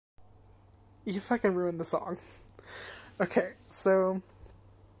You fucking ruined the song. Okay, so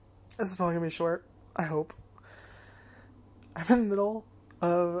this is probably gonna be short, I hope. I'm in the middle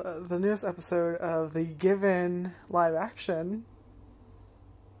of the newest episode of the Given live action.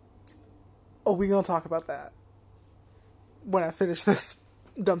 Oh, we're gonna talk about that when I finish this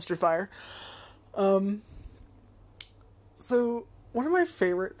dumpster fire. So one of my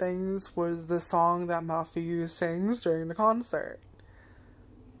favorite things was the song that Mafiu sings during the concert.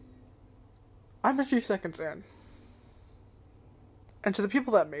 I'm a few seconds in. And to the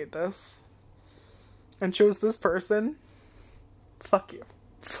people that made this and chose this person, fuck you.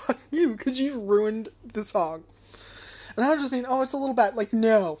 Fuck you, because you ruined the song. And I don't just mean, oh, it's a little bad. Like,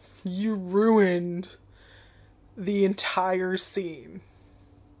 no. You ruined the entire scene.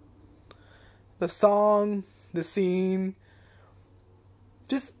 The song, the scene.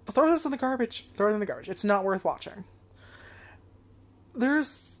 Just throw this in the garbage. Throw it in the garbage. It's not worth watching.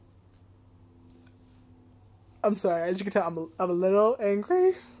 I'm sorry, as you can tell, I'm a little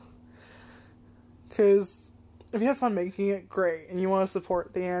angry. Because if you had fun making it, great. And you want to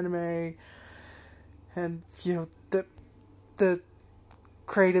support the anime and, you know, the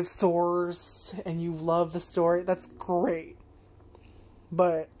creative source, and you love the story, that's great.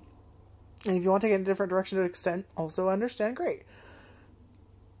 But, and if you want to take it in a different direction to extent, also understand, great.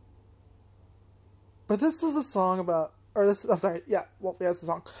 But this is a song about, it's a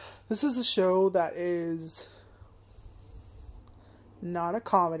song. This is a show that is not a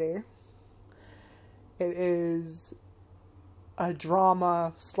comedy. It is a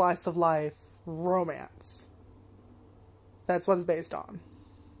drama, slice of life, romance. That's what it's based on.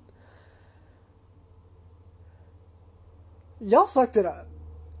 Y'all fucked it up.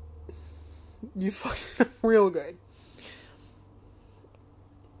 You fucked it up real good.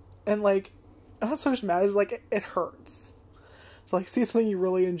 And, like, I'm not so much mad as, like, it hurts. To, like, see something you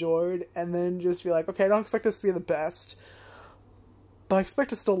really enjoyed and then just be like, okay, I don't expect this to be the best, but I expect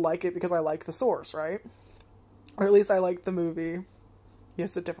to still like it because I like the source, right? Or at least I like the movie.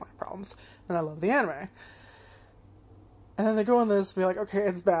 Yes, it definitely has problems. And I love the anime. And then they go on this and be like, okay,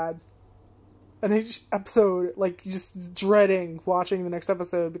 it's bad. And each episode, like, you're just dreading watching the next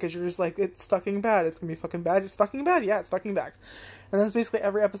episode because you're just like, it's fucking bad. It's gonna be fucking bad. It's fucking bad. Yeah, it's fucking bad. And that's basically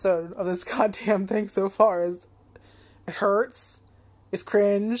every episode of this goddamn thing so far is, it hurts. It's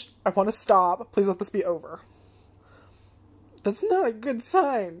cringe. I want to stop. Please let this be over. That's not a good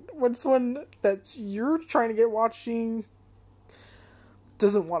sign. When someone that you're trying to get watching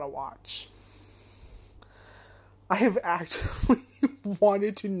doesn't want to watch. I have actively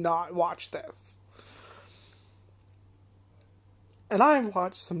wanted to not watch this. And I've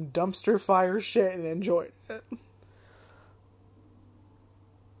watched some dumpster fire shit and enjoyed it.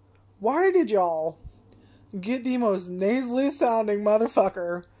 Why did y'all get the most nasally sounding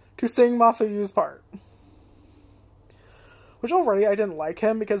motherfucker to sing Mafiu's part? Which already I didn't like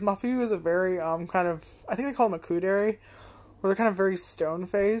him because Mafiu is a very, kind of, I think they call him a kudere, where they're kind of very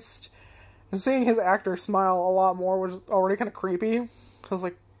stone-faced. And seeing his actor smile a lot more was already kind of creepy. I was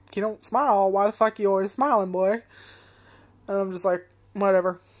like, you don't smile, why the fuck you always smiling, boy? And I'm just like,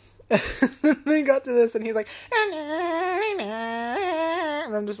 whatever. And then he got to this and he's like, and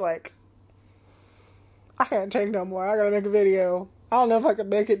I'm just like, I can't take no more, I gotta make a video. I don't know if I could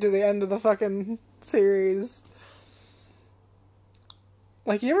make it to the end of the fucking series.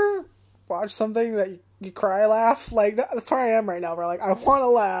 Like, you ever watch something that you cry, laugh? Like, that's where I am right now, where, like, I want to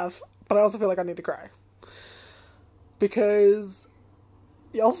laugh, but I also feel like I need to cry. Because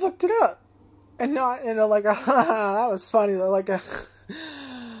y'all fucked it up. And not in a, like, a, that was funny, though, like, a,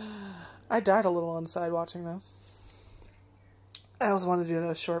 I died a little inside watching this. I also wanted to do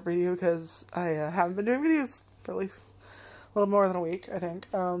a short video, because I haven't been doing videos for at least a little more than a week, I think.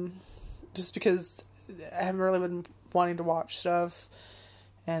 Just because I haven't really been wanting to watch stuff.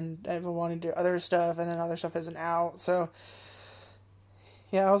 And I've been wanting to do other stuff, and then other stuff isn't out, so,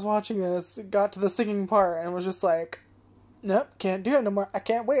 yeah, I was watching this, got to the singing part, and was just like, nope, can't do it no more, I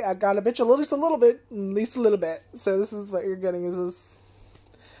can't wait, I gotta bitch just a little bit, at least a little bit, so this is what you're getting, is this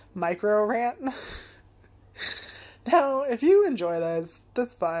micro-rant. Now, if you enjoy this,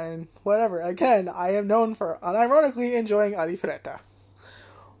 that's fine, whatever, again, I am known for unironically enjoying Arifureta.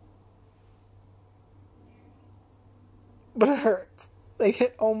 But it hurts.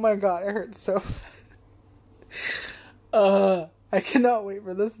 Like, oh my god, it hurts so bad. I cannot wait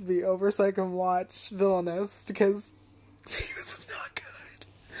for this to be over so I can watch Villainous, because it's not good.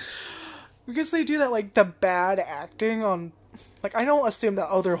 Because they do that, like, the bad acting on, like, I don't assume that,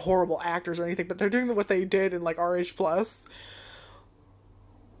 oh, they're horrible actors or anything, but they're doing what they did in, like, RH+,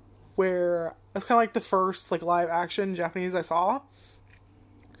 where it's kind of like the first, like, live action Japanese I saw.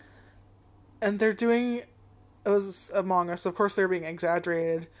 And they're doing, it was Among Us, of course they're being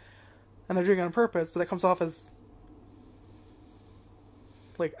exaggerated, and they're doing it on purpose, but that comes off as,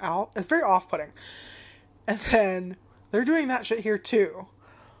 like, it's very off-putting. And then, they're doing that shit here too.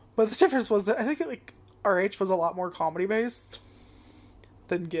 But the difference was that I think, like, RH was a lot more comedy-based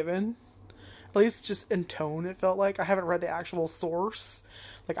than Given. At least just in tone, it felt like. I haven't read the actual source.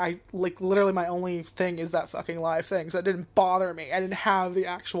 Like, literally my only thing is that fucking live thing, so it didn't bother me. I didn't have the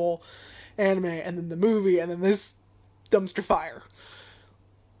actual anime, and then the movie, and then this dumpster fire.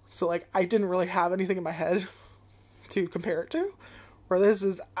 So, like, I didn't really have anything in my head to compare it to. Where this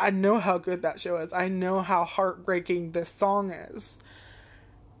is, I know how good that show is. I know how heartbreaking this song is.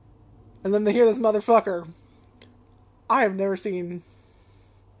 And then they hear this motherfucker. I have never seen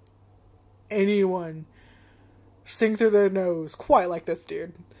anyone sing through their nose quite like this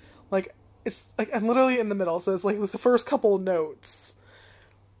dude. Like, it's like, I'm literally in the middle, so it's like the first couple notes.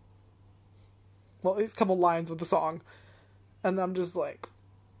 Well, it's a couple lines of the song. And I'm just like,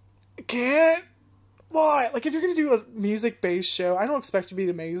 I can't. Why? Like, if you're gonna do a music-based show, I don't expect it to be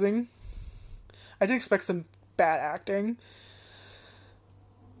amazing. I did expect some bad acting.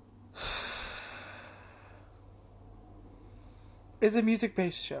 It's a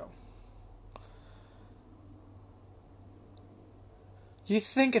music-based show. You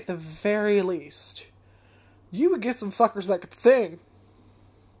think at the very least, you would get some fuckers that could sing.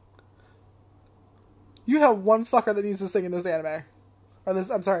 You have one fucker that needs to sing in this anime. Or this,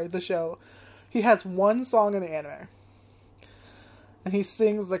 I'm sorry, this show. He has one song in the anime. And he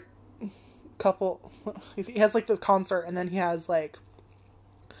sings, like, couple... He has, like, the concert, and then he has, like,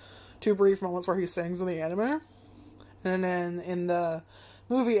 2 brief moments where he sings in the anime. And then in the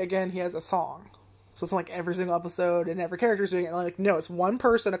movie, again, he has a song. So it's not like every single episode and every character's doing it. Like, no, it's one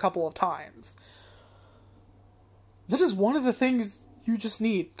person a couple of times. That is one of the things you just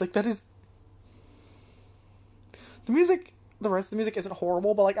need. Like, that is... The music... The rest of the music isn't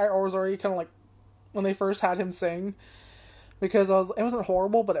horrible, but, like, I was already kind of, like... When they first had him sing... Because it wasn't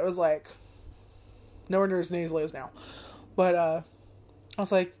horrible, but it was, like... Nowhere near as nasally as now. But, I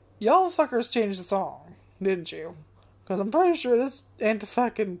was like, y'all fuckers changed the song, didn't you? Because I'm pretty sure this ain't the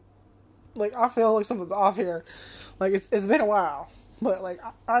fucking... Like, I feel like something's off here. Like, it's been a while. But, like,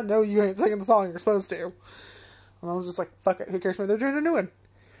 I know you ain't singing the song you're supposed to. And I was just like, fuck it, who cares what they're doing a new one?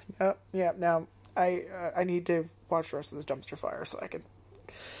 Yeah, now, I need to watch the rest of this dumpster fire so I can...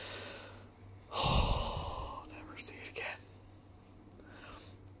 never see it again.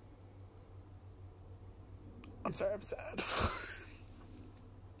 I'm sorry, I'm sad.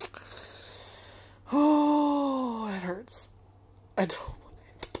 Oh, it hurts. I don't want to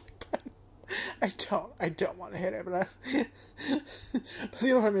hit the play button. I don't want to hit it, but but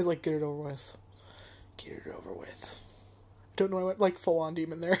the other part of me is like, get it over with. Get it over with. I don't know, I went like full on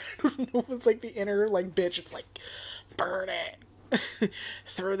demon there. I don't know if it's like the inner like bitch. It's like, burn it.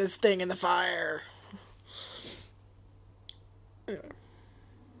 Throw this thing in the fire. Anyway.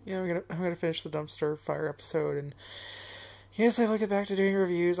 Yeah, I'm gonna finish the dumpster fire episode, and yes, I will get back to doing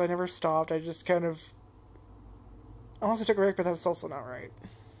reviews. I never stopped. I just kind of... I also took a break, but that's also not right.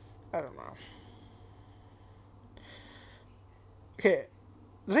 I don't know. Okay,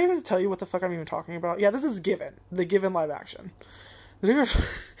 did I even tell you what the fuck I'm even talking about? Yeah, this is Given. The Given live action. Did I ever...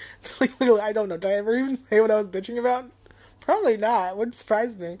 like, literally, I don't know. Did I ever even say what I was bitching about? Probably not. It wouldn't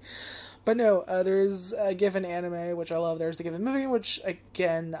surprise me. But no, there's a Given anime, which I love. There's the Given movie, which,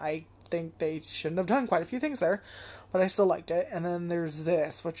 again, I think they shouldn't have done quite a few things there. But I still liked it. And then there's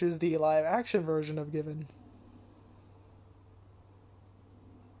this, which is the live action version of Given.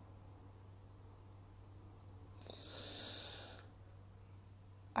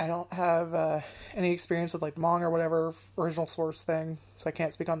 I don't have any experience with like the manga or whatever original source thing, so I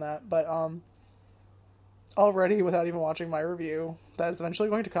can't speak on that. But already, without even watching my review, that is eventually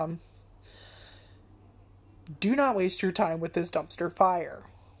going to come. Do not waste your time with this dumpster fire.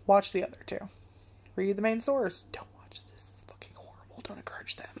 Watch the other two. Read the main source. Don't watch this. It's fucking horrible. Don't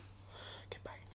encourage them.